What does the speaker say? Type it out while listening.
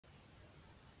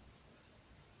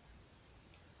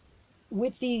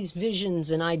with these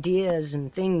visions and ideas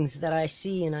and things that I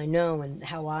see and I know and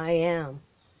how I am,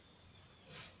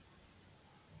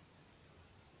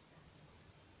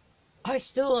 I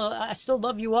still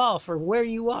love you all for where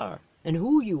you are and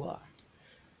who you are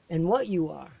and what you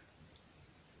are.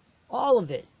 All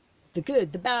of it. The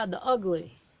good, the bad, the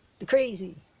ugly, the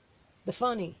crazy, the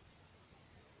funny,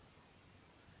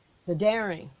 the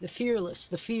daring, the fearless,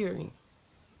 the fearing.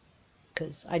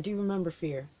 Because I do remember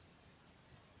fear.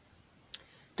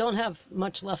 Don't have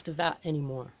much left of that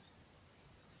anymore.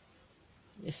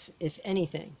 If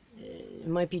anything, it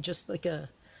might be just like an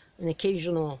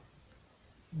occasional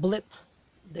blip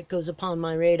that goes upon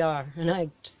my radar, and I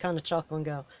just kind of chuckle and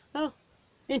go, oh,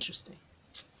 interesting.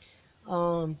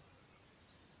 And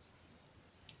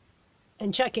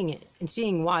checking it and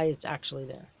seeing why it's actually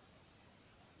there.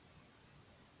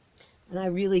 And I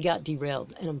really got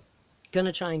derailed, and I'm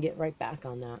gonna try and get right back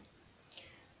on that.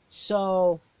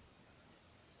 So,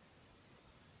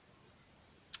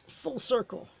 full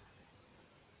circle.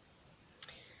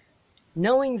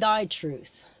 Knowing thy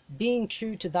truth, being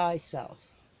true to thyself.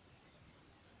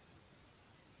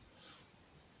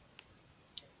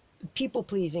 People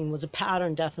pleasing was a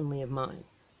pattern definitely of mine,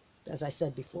 as I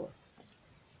said before.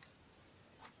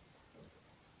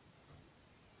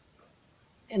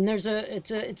 And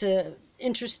it's a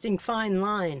interesting fine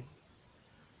line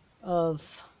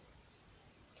of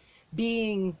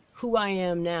being who I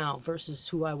am now versus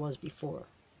who I was before.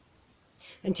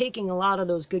 And taking a lot of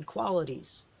those good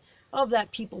qualities of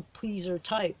that people pleaser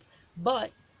type,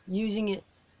 but using it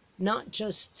not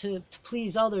just to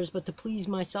please others, but to please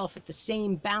myself at the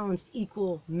same balanced,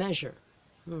 equal measure.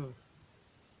 And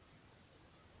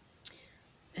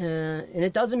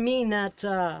it doesn't mean that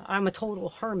I'm a total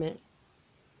hermit.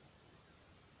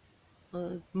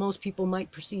 Most people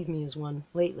might perceive me as one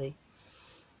lately,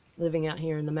 living out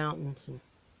here in the mountains and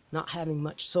not having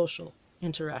much social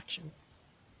interaction.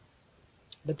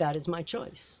 But that is my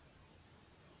choice,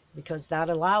 because that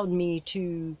allowed me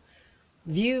to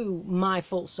view my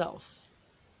full self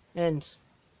and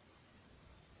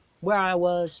where I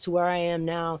was to where I am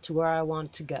now to where I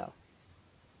want to go.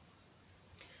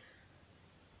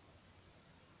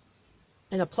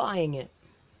 And applying it.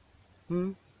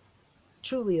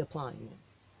 Truly applying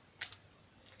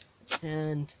it.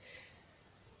 And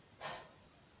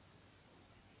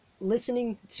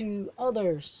listening to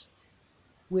others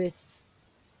with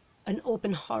an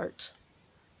open heart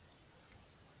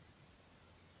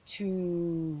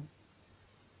to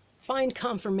find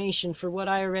confirmation for what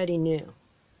I already knew.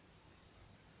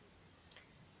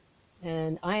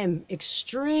 And I am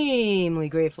extremely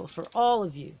grateful for all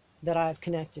of you that I've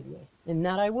connected with and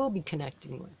that I will be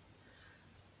connecting with.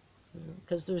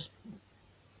 Because there's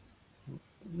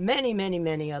many, many,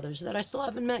 many others that I still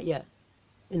haven't met yet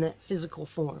in that physical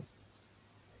form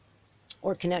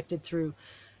or connected through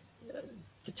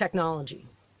the technology.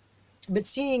 But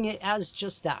seeing it as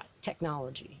just that,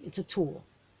 technology. It's a tool.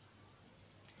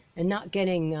 And not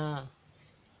getting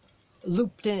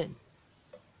looped in.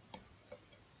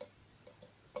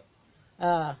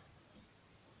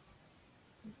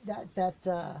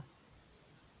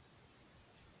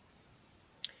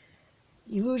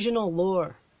 Illusional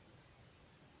lore.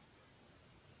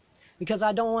 Because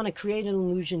I don't want to create an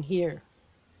illusion here.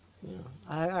 You know,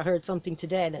 I heard something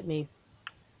today that made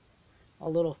a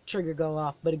little trigger go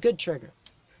off, but a good trigger.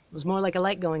 It was more like a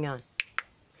light going on.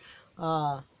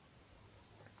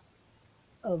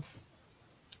 Of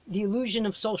the illusion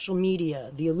of social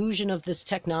media, the illusion of this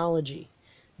technology,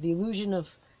 the illusion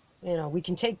of, you know, we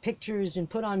can take pictures and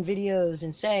put on videos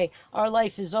and say, our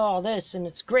life is all this, and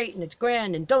it's great, and it's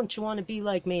grand, and don't you want to be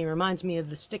like me? It reminds me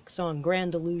of the Styx song,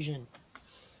 Grand Illusion.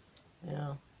 You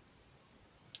know,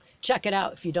 check it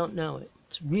out if you don't know it.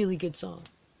 It's a really good song.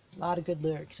 A lot of good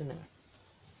lyrics in there.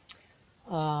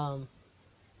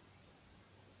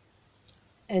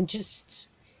 And just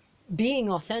being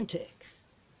authentic.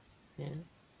 Yeah.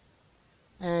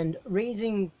 And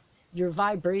raising your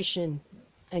vibration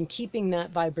and keeping that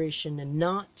vibration and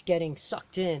not getting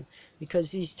sucked in,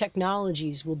 because these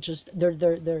technologies will just, they're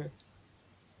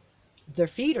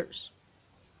feeders.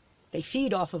 They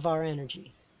feed off of our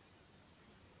energy,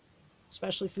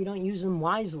 especially if we don't use them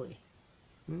wisely.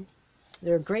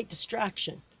 They're a great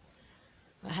distraction.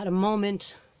 I had a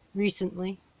moment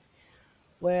recently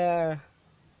where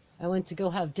I went to go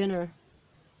have dinner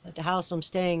at the house I'm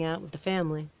staying at with the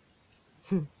family.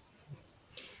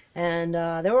 And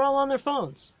they were all on their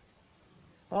phones.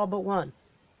 All but one.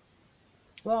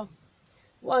 Well,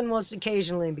 one was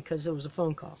occasionally because there was a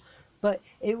phone call. But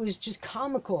it was just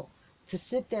comical to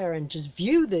sit there and just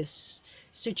view this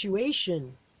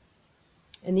situation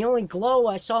And the only glow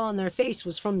I saw on their face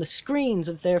was from the screens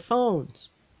of their phones.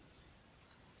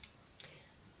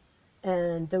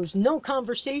 And there was no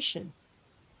conversation.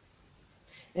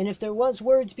 And if there was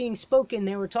words being spoken,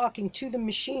 they were talking to the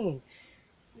machine.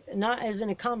 Not as in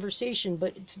a conversation,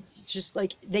 but it's just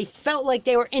like they felt like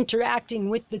they were interacting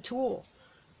with the tool.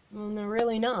 And they're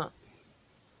really not.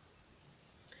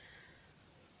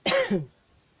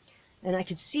 And I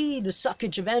could see the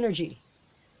suckage of energy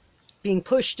being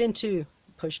pushed into,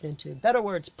 better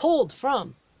words, pulled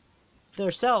from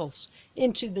themselves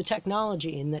into the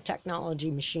technology, and the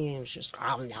technology machine was just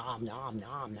nom, nom, nom,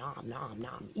 nom, nom, nom,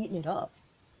 nom, eating it up.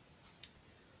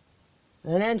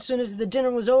 And then as soon as the dinner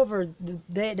was over,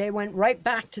 they went right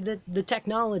back to the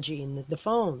technology and the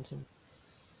phones. And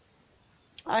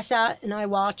I sat and I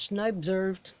watched and I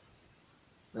observed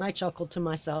and I chuckled to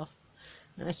myself.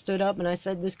 And I stood up and I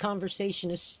said, this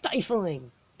conversation is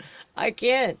stifling. I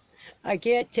can't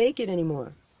take it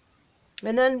anymore.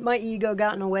 And then my ego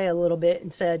got in the way a little bit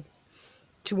and said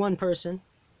to one person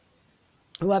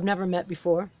who I've never met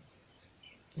before,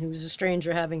 who was a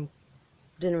stranger having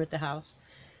dinner at the house,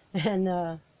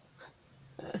 and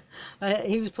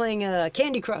he was playing a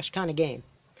Candy Crush kind of game.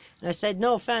 And I said,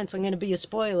 no offense, I'm going to be a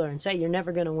spoiler and say you're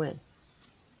never going to win.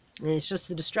 And it's just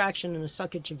a distraction and a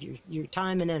suckage of your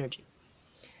time and energy.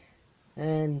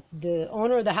 And the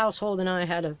owner of the household and I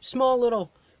had a small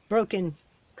little broken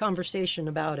conversation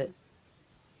about it.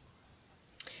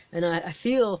 And I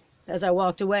feel, as I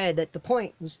walked away, that the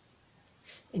point was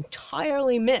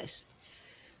entirely missed,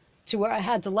 to where I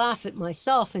had to laugh at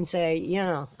myself and say, you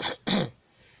know,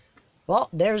 well,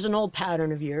 there's an old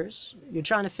pattern of yours. You're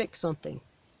trying to fix something.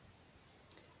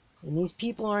 And these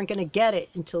people aren't going to get it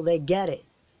until they get it.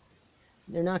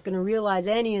 They're not going to realize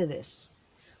any of this.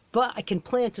 But I can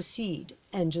plant a seed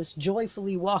and just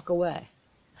joyfully walk away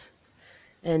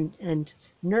and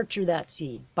nurture that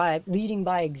seed by leading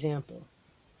by example.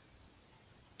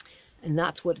 And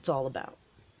that's what it's all about.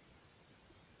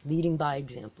 Leading by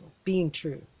example, being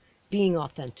true, being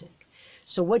authentic.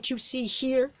 So what you see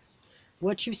here,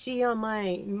 what you see on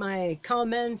my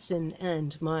comments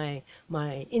and my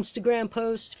Instagram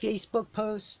posts, Facebook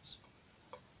posts,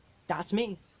 that's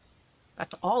me.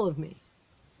 That's all of me.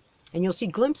 And you'll see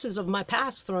glimpses of my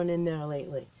past thrown in there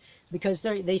lately, because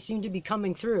they seem to be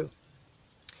coming through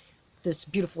this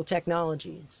beautiful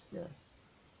technology. It's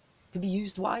to be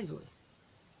used wisely.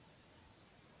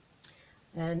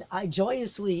 And I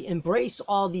joyously embrace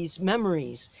all these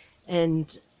memories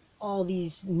and all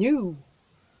these new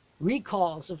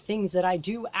recalls of things that I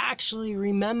do actually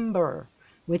remember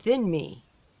within me,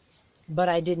 but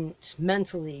I didn't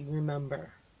mentally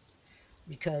remember,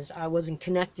 because I wasn't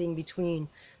connecting between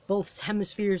both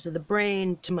hemispheres of the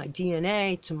brain, to my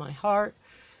DNA, to my heart,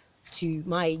 to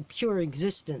my pure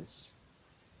existence.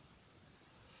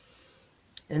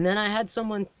 And then I had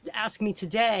someone ask me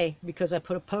today, because I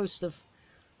put a post of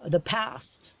the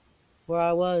past, where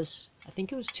I was, I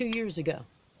think it was 2 years ago.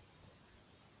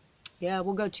 Yeah,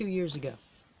 we'll go 2 years ago.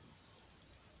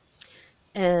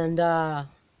 And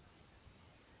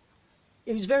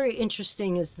it was very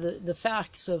interesting, as the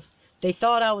facts of, they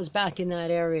thought I was back in that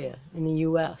area in the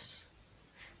U.S.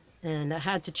 And I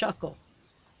had to chuckle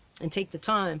and take the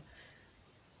time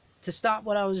to stop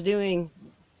what I was doing,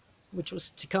 which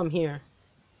was to come here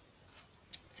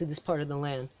to this part of the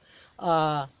land,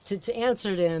 to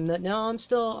answer to him that no, I'm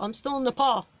still in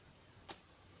Nepal.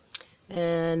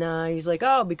 And he's like,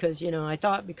 oh, because, you know, I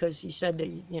thought because you said that,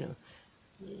 you know,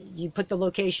 you put the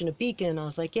location of Beacon. I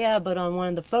was like, yeah, but on one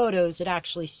of the photos it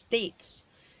actually states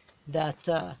that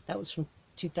that was from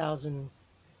 2000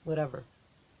 whatever.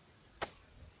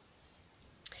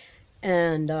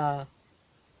 And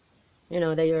you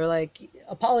know, they are like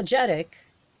apologetic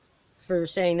for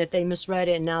saying that they misread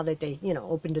it, and now that they, you know,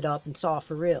 opened it up and saw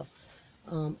for real.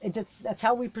 That's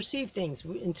how we perceive things.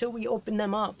 Until we open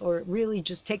them up, or really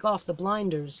just take off the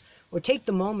blinders, or take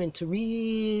the moment to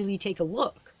really take a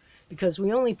look, because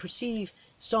we only perceive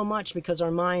so much because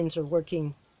our minds are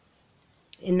working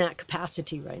in that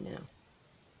capacity right now,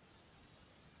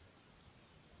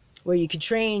 where you could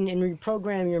train and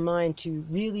reprogram your mind to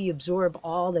really absorb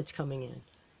all that's coming in,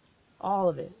 all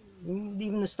of it,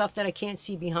 even the stuff that I can't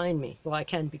see behind me. Well, I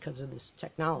can because of this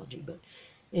technology, but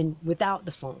without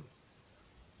the phone,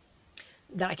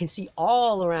 that I can see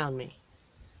all around me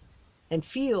and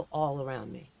feel all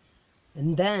around me,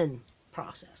 and then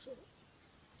process it.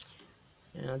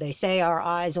 You know, they say our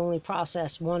eyes only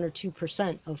process 1 or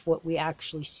 2% of what we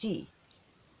actually see,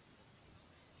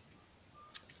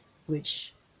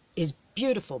 which is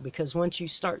beautiful, because once you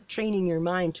start training your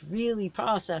mind to really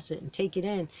process it and take it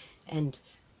in and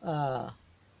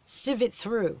sift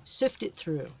it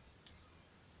through,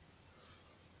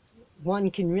 one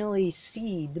can really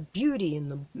see the beauty and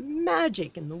the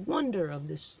magic and the wonder of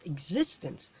this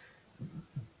existence,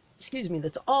 excuse me,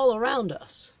 that's all around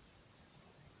us.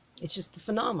 It's just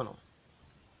phenomenal.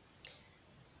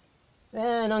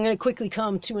 And I'm going to quickly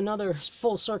come to another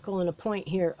full circle and a point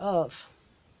here of,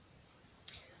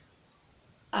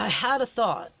 I had a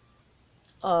thought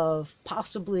of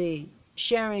possibly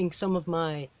sharing some of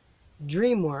my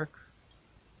dream work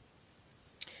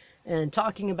and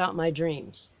talking about my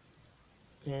dreams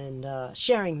and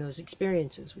sharing those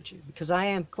experiences with you, because I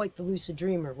am quite the lucid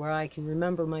dreamer, where I can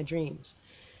remember my dreams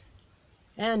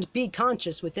and be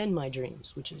conscious within my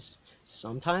dreams, which is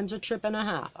sometimes a trip and a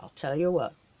half, I'll tell you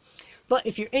what. But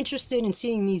if you're interested in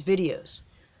seeing these videos,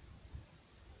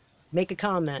 make a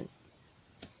comment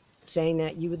saying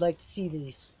that you would like to see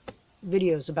these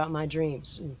videos about my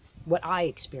dreams and what I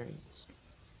experience,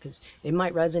 because it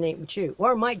might resonate with you,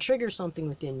 or it might trigger something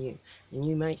within you, and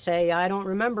you might say, I don't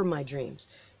remember my dreams,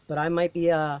 but I might be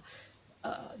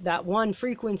that one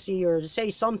frequency, or to say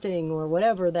something, or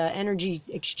whatever, that energy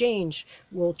exchange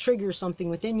will trigger something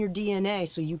within your DNA,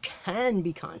 so you can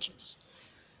be conscious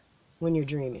when you're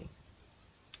dreaming,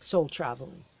 soul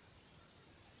traveling.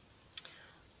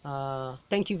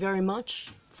 Thank you very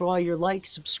much for all your likes,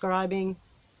 subscribing,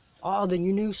 all the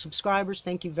new subscribers,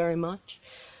 thank you very much.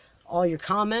 All your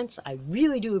comments, I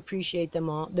really do appreciate them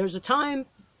all. There's a time,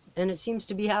 and it seems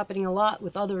to be happening a lot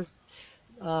with other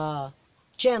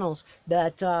channels,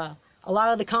 that a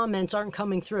lot of the comments aren't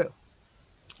coming through.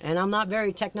 And I'm not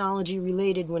very technology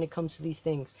related when it comes to these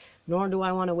things, nor do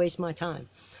I want to waste my time.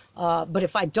 But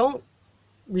if I don't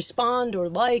respond or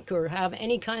like or have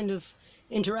any kind of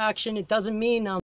interaction, it doesn't mean I'm